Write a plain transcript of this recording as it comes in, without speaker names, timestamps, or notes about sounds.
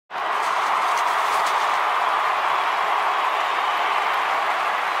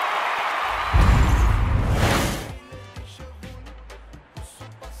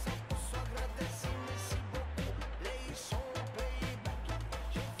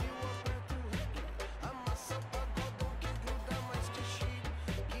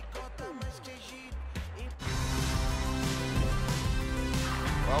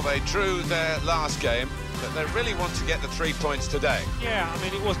Well, they drew their last game, but they really want to get the 3 points today. Yeah, I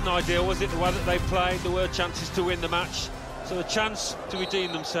mean, it wasn't ideal, was it, the way that they played? There were chances to win the match, so a chance to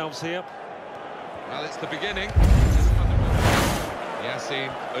redeem themselves here. Well, it's the beginning.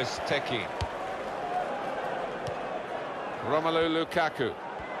 Yassine Öztekin. Romelu Lukaku.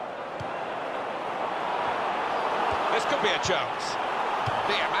 This could be a chance.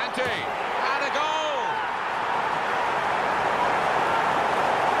 Diamante. And a goal!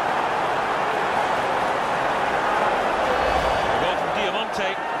 A goal from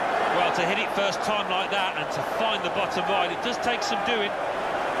Diamante. Well, to hit it first time like that and to find the bottom right, it does take some doing.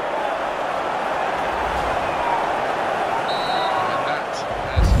 And that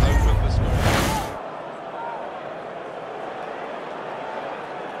has opened the score.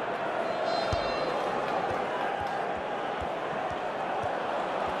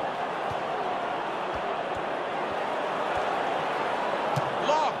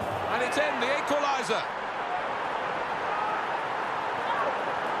 Long, and it's in, the equaliser.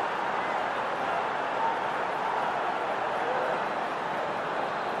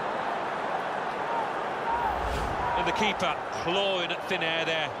 And the keeper clawing at thin air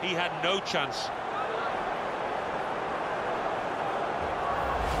there. He had no chance.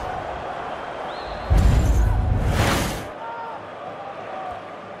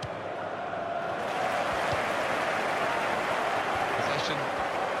 Possession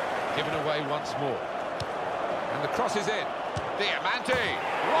given away once more. And the cross is in. Diamante.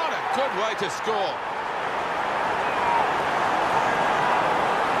 What a good way to score.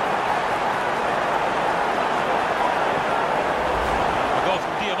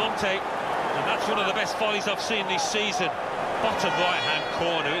 And that's one of the best volleys I've seen this season. Bottom right-hand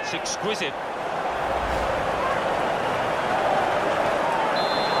corner, it's exquisite.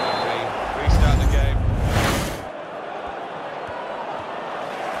 We restart the game.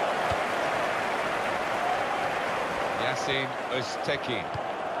 Yassine Öztekin.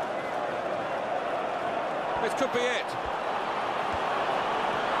 This could be it.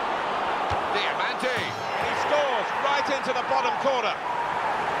 Diamante. He scores right into the bottom corner.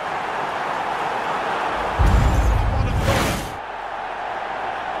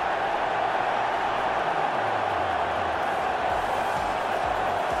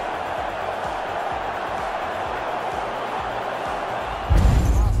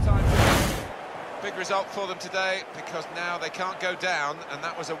 Big result for them today, because now they can't go down, and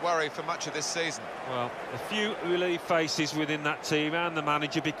that was a worry for much of this season. Well, a few relief faces within that team and the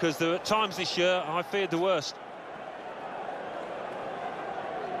manager, because there were at times this year I feared the worst.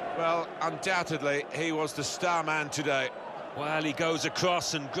 Well, undoubtedly, he was the star man today. Well, he goes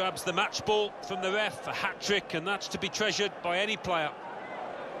across and grabs the match ball from the ref, a hat-trick, and that's to be treasured by any player.